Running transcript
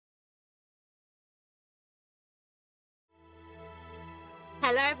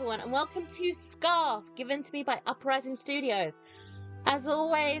Hello everyone and welcome to Scarf, given to me by Uprising Studios. As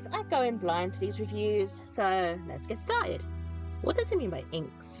always, I go in blind to these reviews, so let's get started. What does it mean by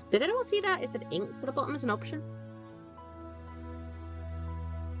inks? Did anyone see that? It said inks at the bottom as an option.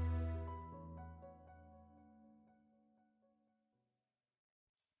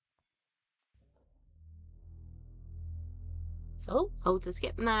 Oh, hold to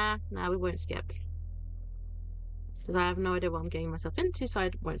skip. Nah, we won't skip. Because I have no idea what I'm getting myself into, so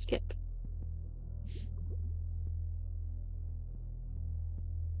I won't skip.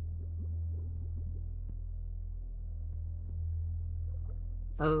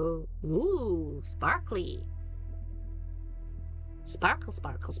 Oh, ooh, sparkly. Sparkle,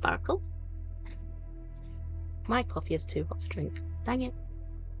 sparkle, sparkle. My coffee is too hot to drink. Dang it.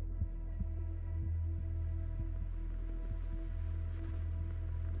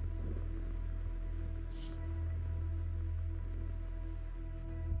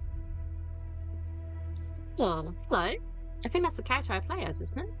 Oh, hello. I think that's the character I play as,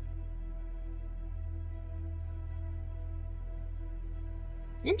 isn't it?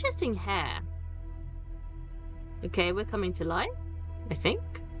 Interesting hair. Okay, we're coming to life, I think.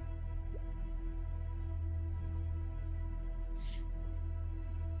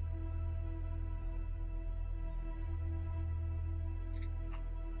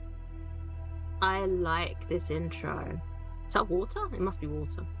 I like this intro. Is that water? It must be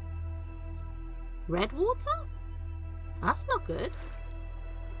water. Red water? That's not good.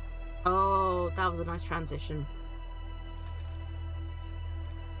 Oh, that was a nice transition.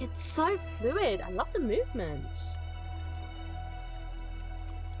 It's so fluid. I love the movements.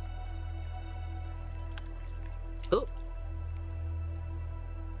 Oh.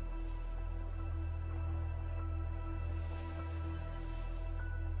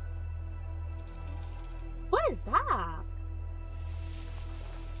 What is that?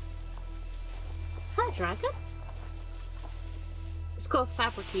 Is that a dragon? It's got a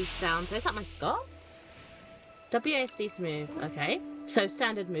fabricy sound. Is that my scarf? WASD smooth. Okay. So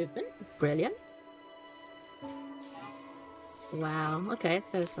standard movement. Brilliant. Wow. Okay, let's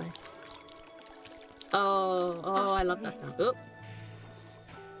go this way. Oh, I love that sound. Oh.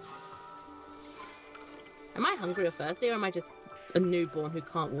 Am I hungry or thirsty, or am I just a newborn who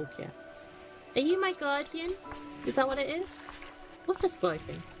can't walk yet? Are you my guardian? Is that what it is? What's this glow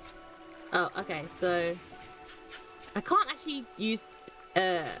thing? Oh, okay, so I can't actually use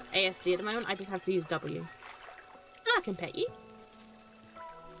ASD at the moment. I just have to use W. Oh, I can pet you.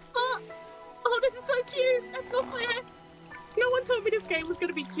 Oh, this is so cute. That's not fair. No one told me this game was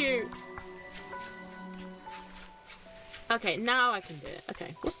gonna be cute. Okay, now I can do it.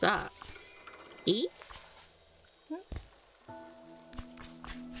 Okay, what's that? E?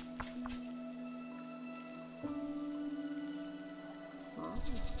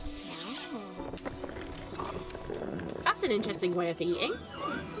 That's an interesting way of eating.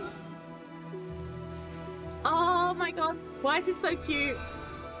 Oh my god, why is this so cute?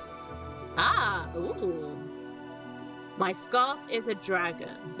 Ah, ooh. My scarf is a dragon.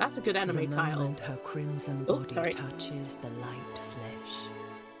 That's a good anime title. The moment her crimson body touches the light flesh,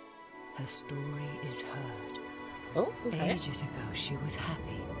 her story is heard. Oh, okay. Ages ago, she was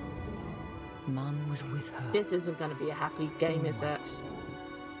happy. Mum was with her. This isn't going to be a happy game, is it?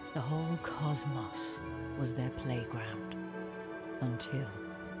 The whole cosmos was their playground until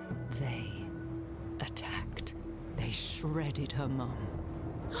they attacked. They shredded her mum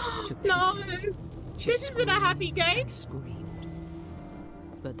to pieces. No! This isn't a happy game! Screamed.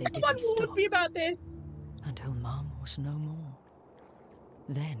 But they Everyone didn't stop. warned me about this! Until Mum was no more.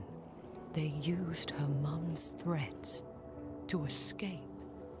 Then they used her mum's threats to escape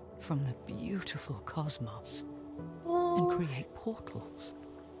from the beautiful cosmos and create portals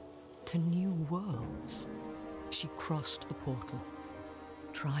to new worlds. She crossed the portal,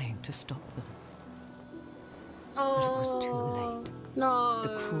 trying to stop them. Oh, but it was too late. No.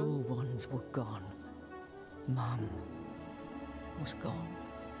 The cruel ones were gone. Mum was gone.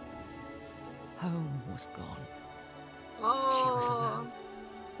 Home was gone. Oh. She was alone.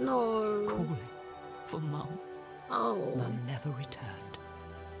 No. Calling for Mum. Oh. Mum never returned.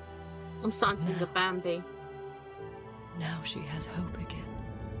 I'm starting to think of Bambi. Now she has hope again.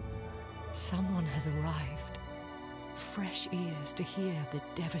 Someone has arrived. Fresh ears to hear the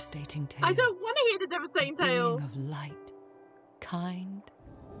devastating tale. I don't want to hear the devastating tale. Being of light, kind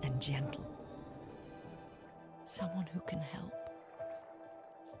and gentle. Someone who can help.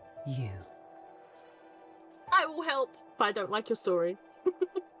 You. I will help, but I don't like your story.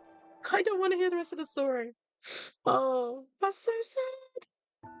 I don't want to hear the rest of the story. Oh, that's so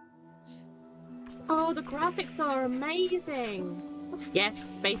sad. Oh, the graphics are amazing. Yes,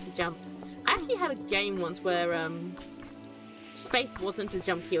 space to jump. I actually had a game once where space wasn't a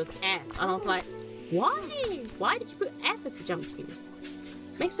jump key, it was F, and I was like, why? Why did you put F as a jump key?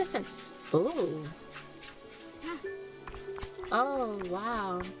 Makes no sense. Oh. Oh,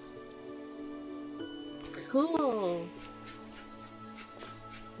 wow. Cool.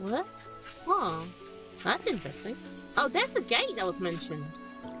 What? Oh, that's interesting. Oh, there's a gate that was mentioned.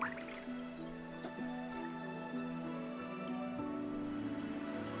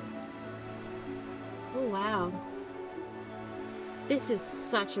 Oh, wow. This is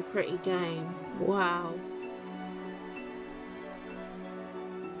such a pretty game. Wow.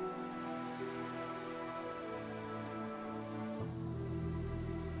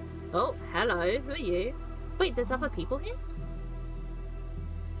 Oh, hello. Who are you? Wait, there's other people here?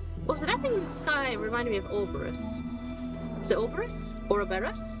 Also, that thing in the sky reminded me of Ouroboros. Is it Ouroboros?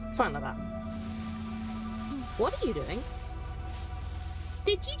 Ouroboros? Something like that. What are you doing?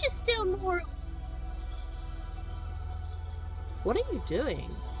 Did you just steal more? What are you doing?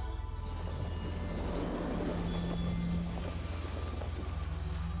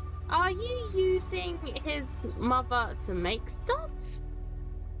 Are you using his mother to make stuff?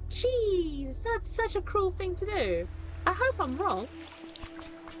 Jeez, that's such a cruel thing to do. I hope I'm wrong.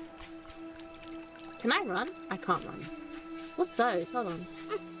 Can I run? I can't run. What's those? Hold on.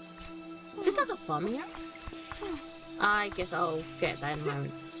 Is this like a farming area? I guess I'll get that in a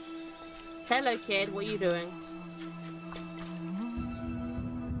moment. Hello, kid. What are you doing?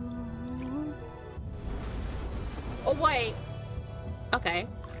 Oh, wait. Okay.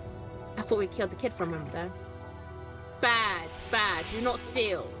 I thought we killed the kid for a moment there. Bad. Bad. Do not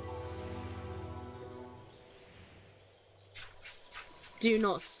steal. Do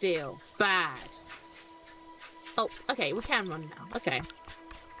not steal. Bad. Oh, okay. We can run now. Okay.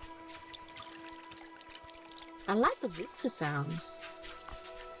 I like the water sounds.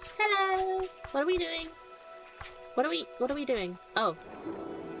 Hello. What are we doing? What are we doing? Oh.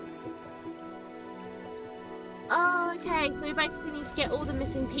 Oh, okay. So we basically need to get all the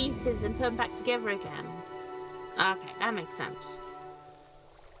missing pieces and put them back together again. Okay, that makes sense.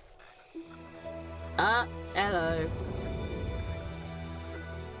 Hello.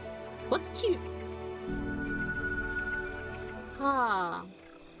 What's cute? Ah,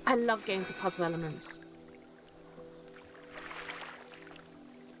 I love games with puzzle elements.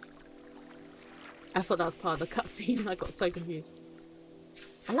 I thought that was part of the cutscene. I got so confused.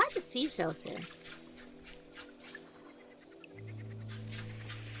 I like the seashells here.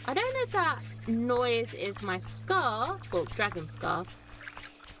 I don't know if that noise is my scarf, well, dragon scarf,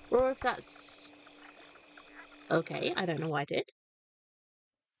 or if that's... Okay, I don't know what I did.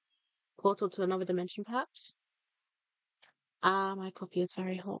 Portal to another dimension, perhaps? Ah, my coffee is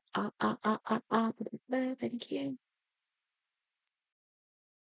very hot. Thank you.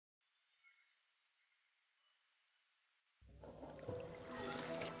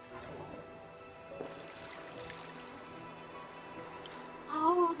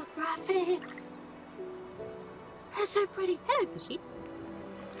 Oh, the graphics! They're so pretty. Hello, fishies.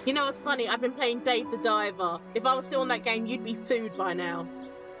 You know what's funny? I've been playing Dave the Diver. If I was still in that game, you'd be food by now.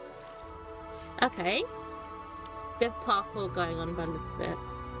 Okay. Bit of parkour going on by the looks of it.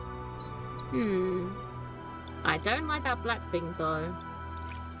 I don't like that black thing, though.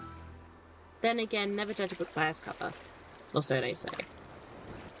 Then again, never judge a book by its cover. Or so they say.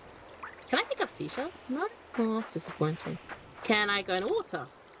 Can I pick up seashells? No? Oh, that's disappointing. Can I go in the water?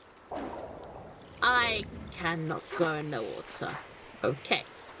 I cannot go in the water. Okay.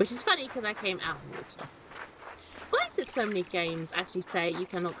 Which is funny because I came out of water. Why is it so many games actually say you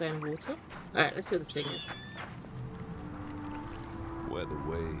cannot go in water? Alright, let's see what this thing is. Where the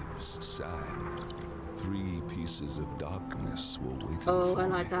waves sigh, 3 pieces of darkness will wait. Oh, I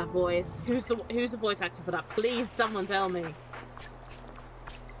like that voice. Who's the voice actor for that? Please, someone tell me.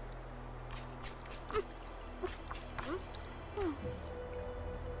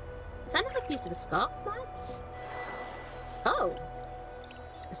 Is that another piece of the scarf, Max? Oh.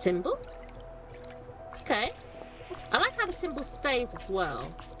 A symbol? Okay. I like how the symbol stays as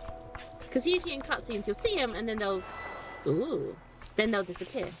well. Because usually in cutscenes you'll see them and then they'll... Ooh. Then they'll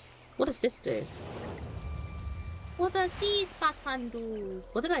disappear. What does this do? What does this button do?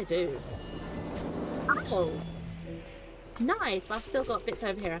 What did I do? Oh. Nice, but I've still got bits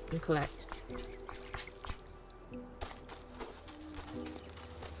over here I can collect.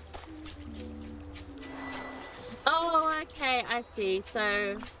 Oh, okay, I see.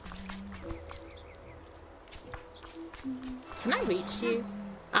 So... Can I reach you?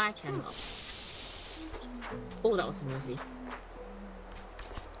 I cannot. Oh, that was noisy.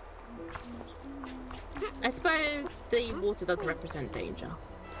 I suppose the water does represent danger.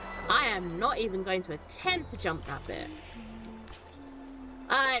 I am not even going to attempt to jump that bit.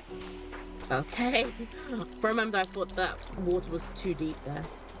 Okay. For a moment I thought that water was too deep there.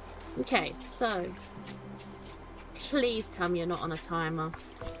 Okay, so... Please tell me you're not on a timer.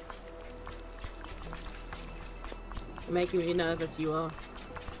 You're making me nervous, you are.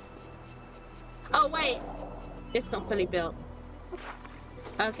 Oh, wait! It's not fully built.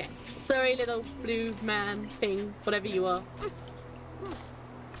 Okay. Sorry, little blue man thing, whatever you are.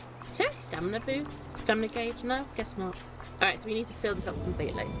 Is there a stamina boost? Stamina gauge? No? Guess not. Alright, so we need to fill this up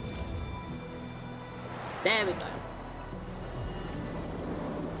completely. There we go.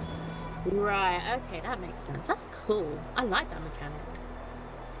 Right, okay, that makes sense. That's cool. I like that mechanic.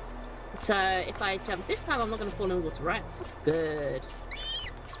 So, if I jump this time, I'm not going to fall in the water, right? Good.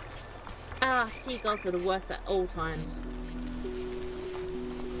 Ah, seagulls are the worst at all times.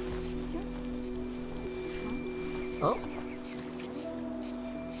 Oh.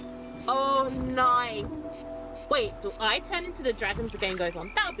 Oh, nice. Wait, do I turn into the dragon as the game goes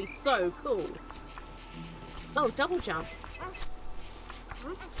on? That would be so cool. Oh, double jump.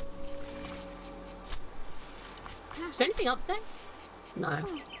 Is there anything up there? No.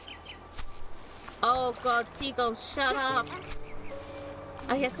 Oh god, seagulls, shut up.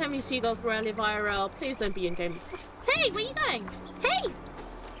 I hear so many seagulls where I live IRL. Please don't be in game. Hey, where are you going? Hey!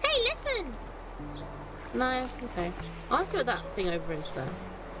 Hey, listen! No? Okay. I want to see what that thing over is there.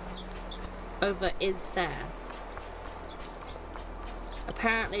 Over is there.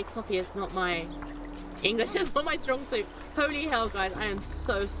 Apparently coffee is not my... English is not my strong suit. Holy hell, guys, I am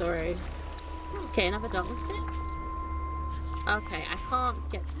so sorry. Okay, another darkness bit. Okay, I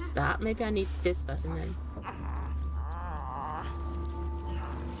can't get that. Maybe I need this first and then...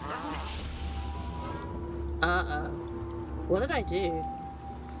 Uh-oh. What did I do?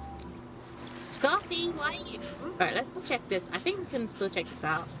 Scarfy, why are you... Alright, let's just check this. I think we can still check this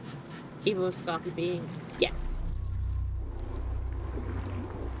out. Even with Scarfy being... Yeah.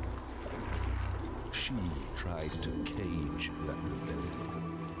 She tried to cage that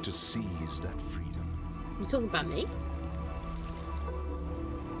rebellion, to seize that freedom. You talking about me?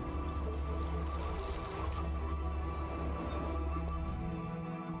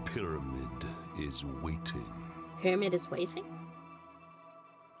 Pyramid is waiting. Pyramid is waiting?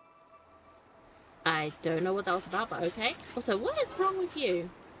 I don't know what that was about, but okay. Also, what is wrong with you?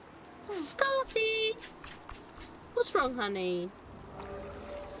 Scarfy! What's wrong, honey?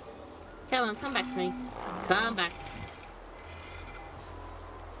 Come on, come back to me. Come back.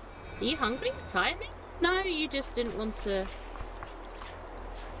 Are you hungry? Tired me? No, you just didn't want to...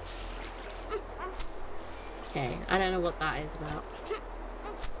 Okay, I don't know what that is about.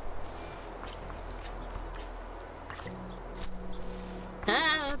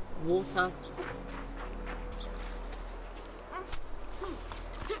 Ah, water.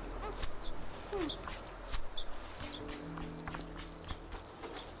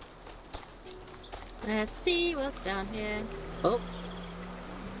 Let's see what's down here. Oh.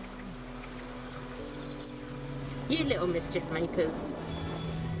 You little mischief makers.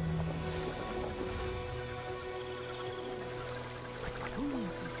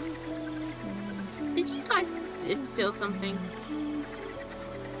 Did you guys steal something?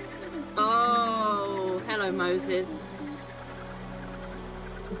 Oh, hello Moses.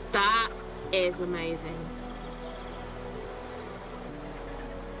 That is amazing.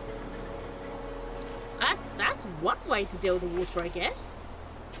 That's one way to deal with the water, I guess.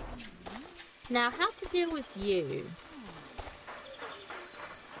 Now, how to deal with you?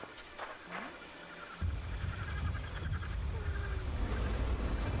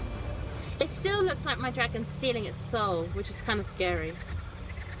 It still looks like my dragon's stealing its soul, which is kind of scary.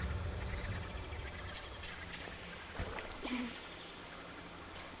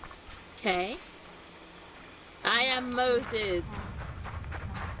 Okay. I am Moses.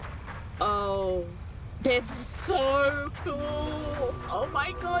 Oh, this is so cool. Oh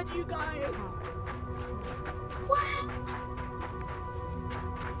my god, you guys. Wow.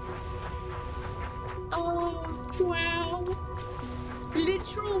 Oh, wow.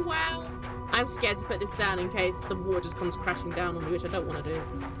 Literal wow. I'm scared to put this down in case the water just comes crashing down on me, which I don't want to do.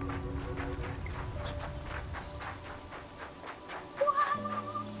 Wow.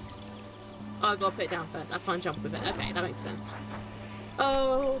 Oh, I gotta put it down first. I can't jump with it. Okay, that makes sense.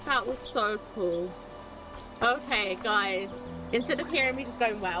 Oh, that was so cool. Okay, guys. Instead of hearing me just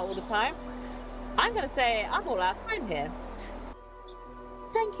going wow all the time, I'm gonna say I'm all out of time here.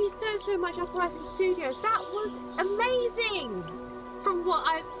 Thank you so much, Uprising Studios. That was amazing! From what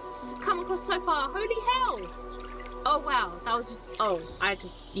I've come across so far. Holy hell! Oh wow, that was just, oh,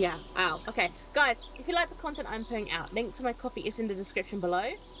 yeah, wow. Okay, guys, if you like the content I'm putting out, link to my coffee is in the description below.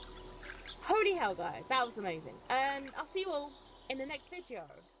 Holy hell, guys, that was amazing. And I'll see you all in the next video.